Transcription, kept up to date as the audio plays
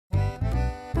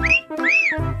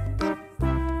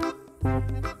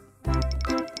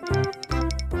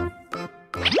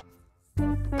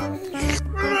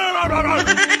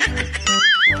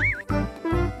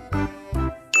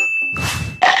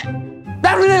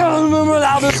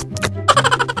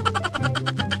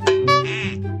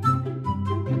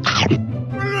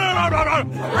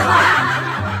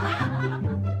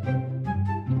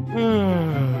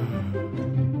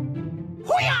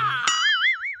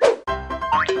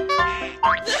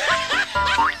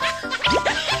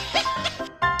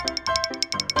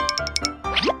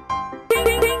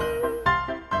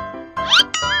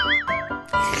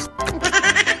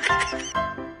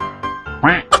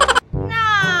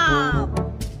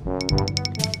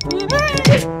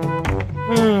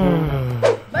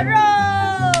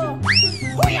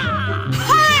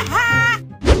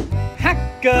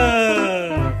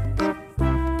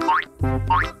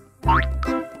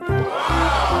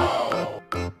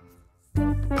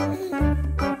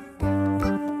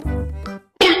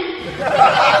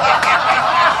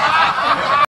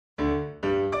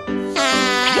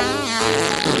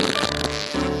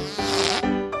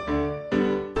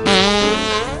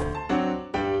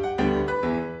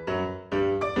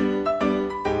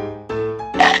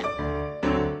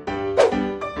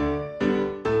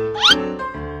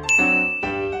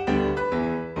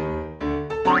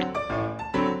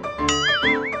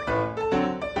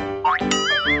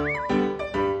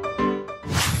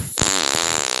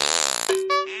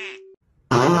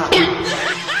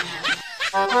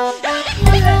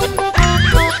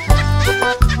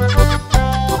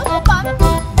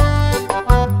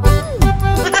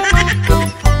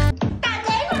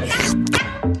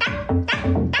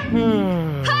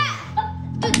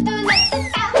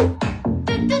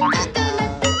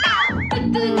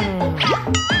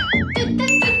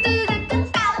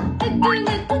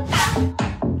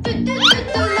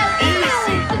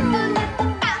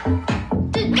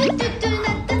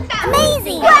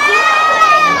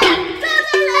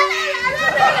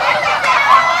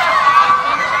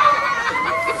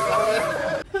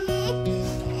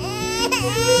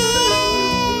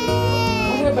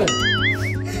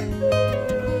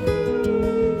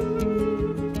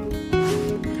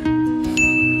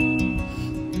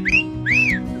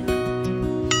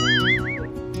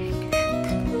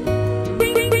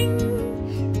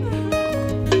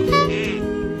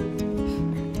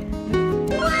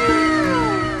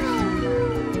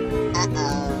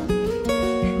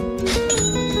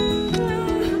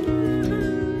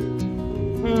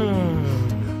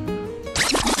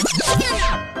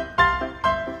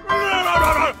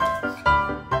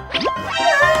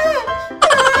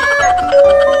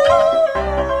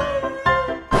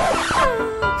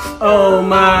Oh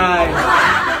my!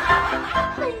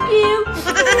 Thank you.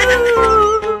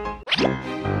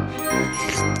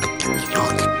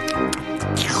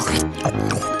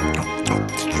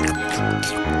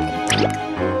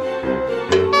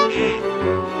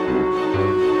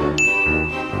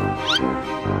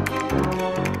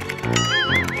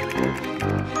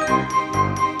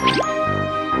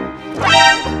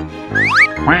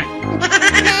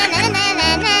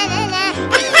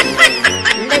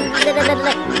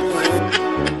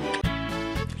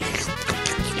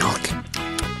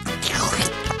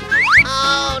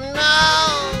 Oh no!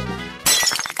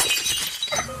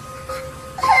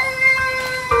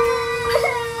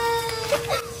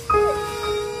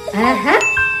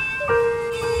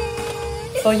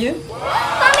 For you?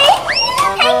 Mommy,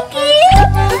 thank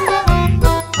you.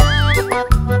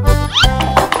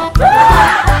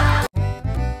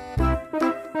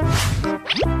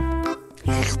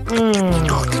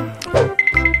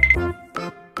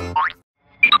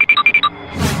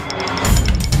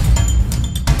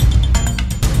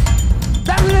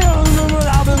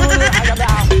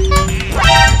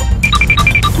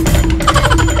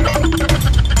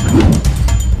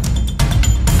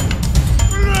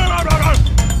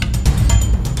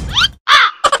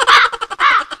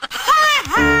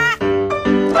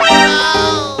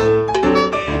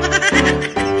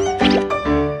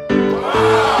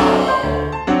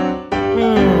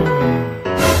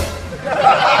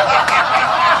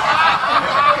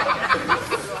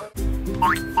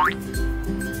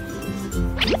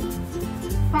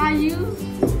 For you,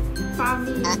 for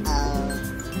me.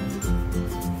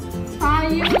 For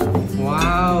you,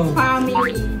 Wow! for me.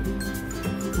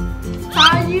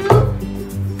 For you,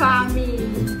 for me.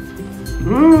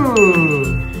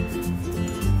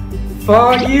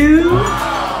 For you?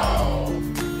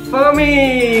 For me!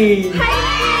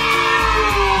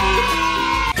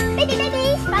 Baby, baby,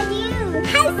 for you.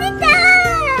 Hi, sit down.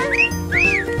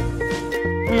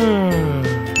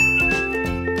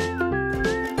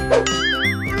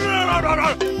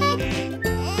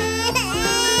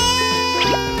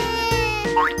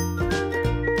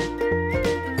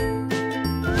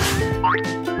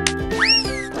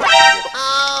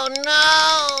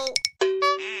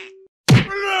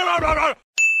 No.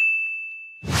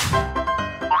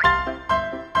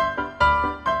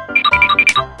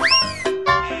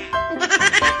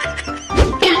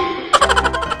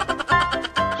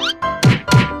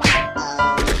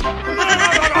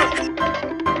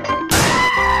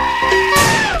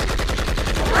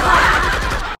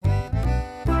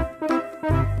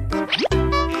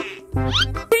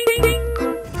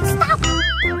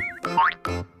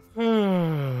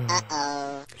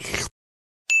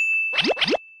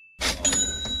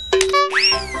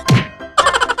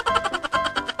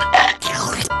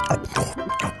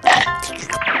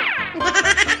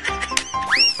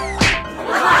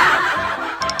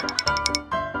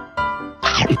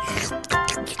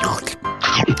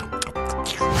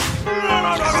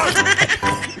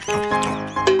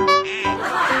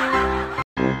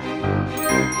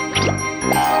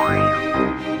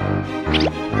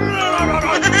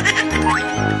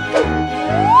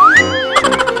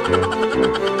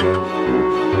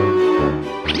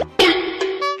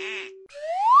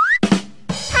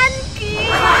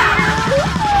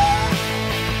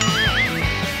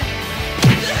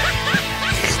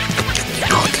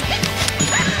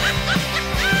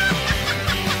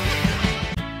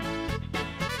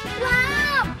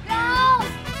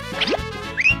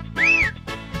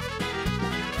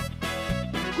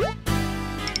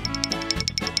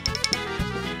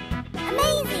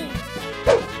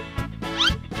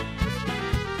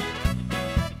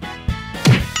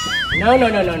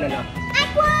 I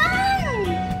won!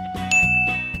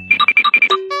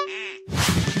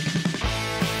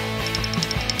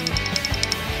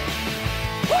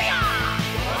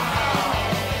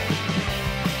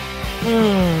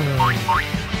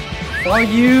 For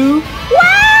you.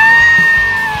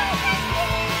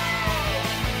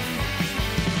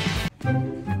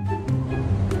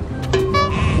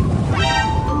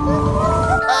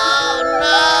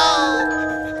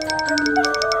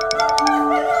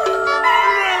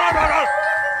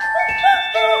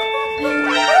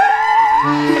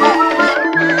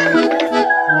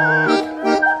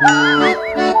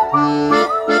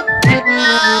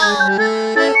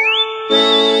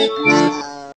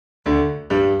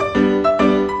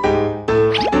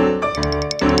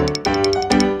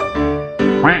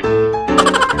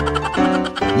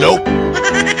 Nope.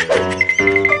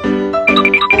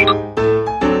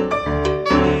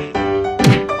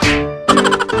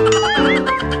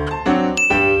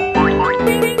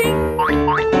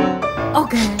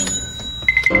 Okay.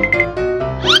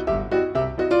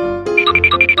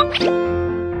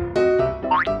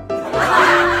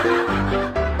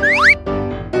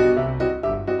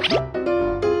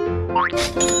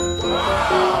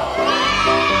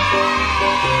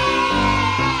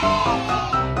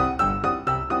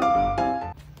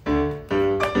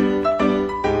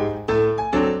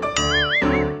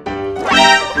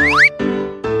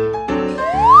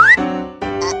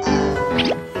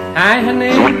 Hi,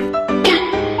 honey.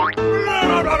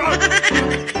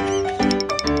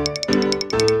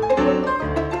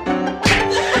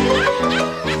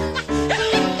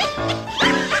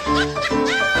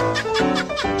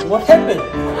 What happened?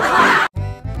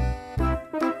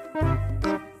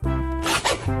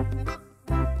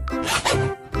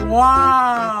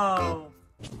 Wow!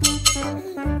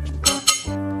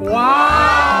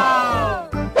 Wow!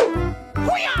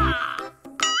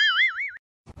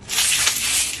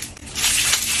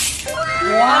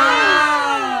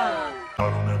 Wow! I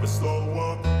don't ever slow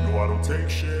up, no I don't take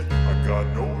shit. I got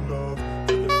no love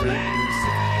for the fakeness.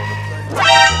 If you wanna play this,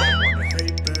 I wanna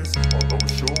hate this, I'll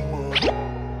always show up.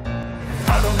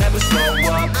 I don't ever slow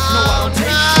up, no I don't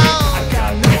take shit. I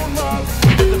got no love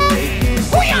for the fakeness.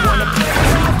 If you wanna play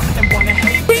tough and wanna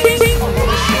hate this, I'll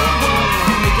always show up.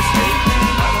 Make a statement,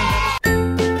 I don't ever.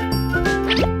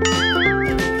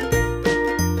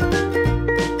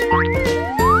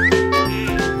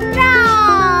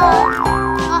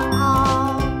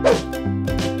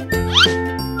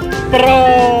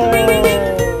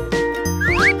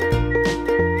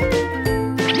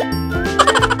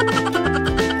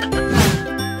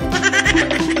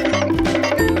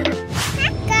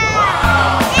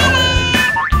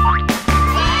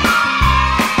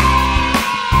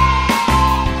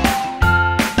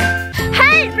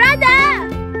 Hey, brother!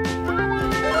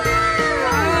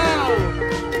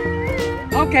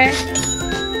 Okay.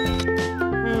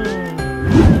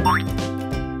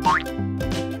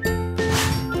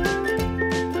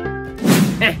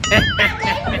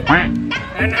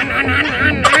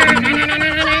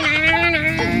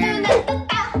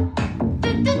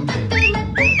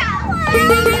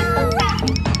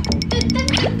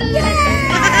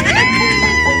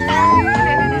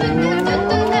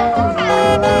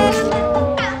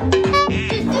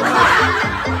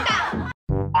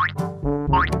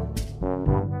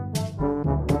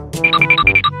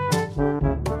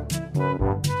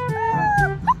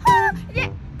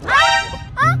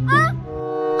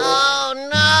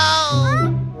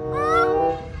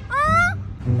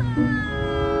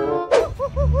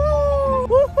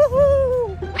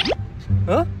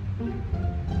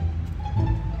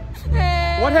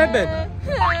 happened?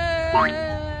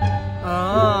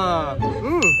 Ah.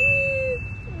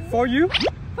 For you?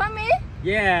 For me?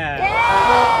 Yeah.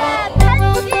 Yeah!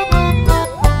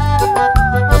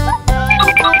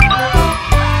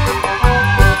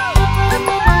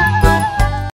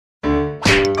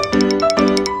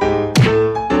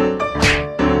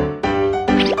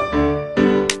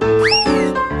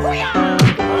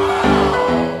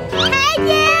 Thank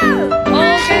you!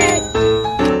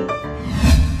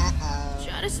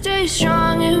 Try to stay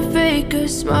strong and fake a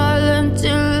smile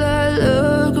until I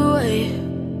look away.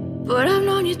 But I've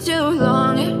known you too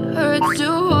long, it hurts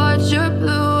to watch your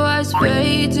blue eyes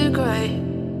fade to gray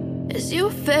as you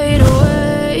fade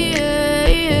away.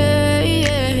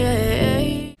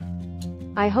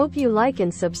 I hope you like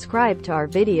and subscribe to our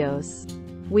videos.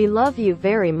 We love you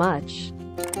very much.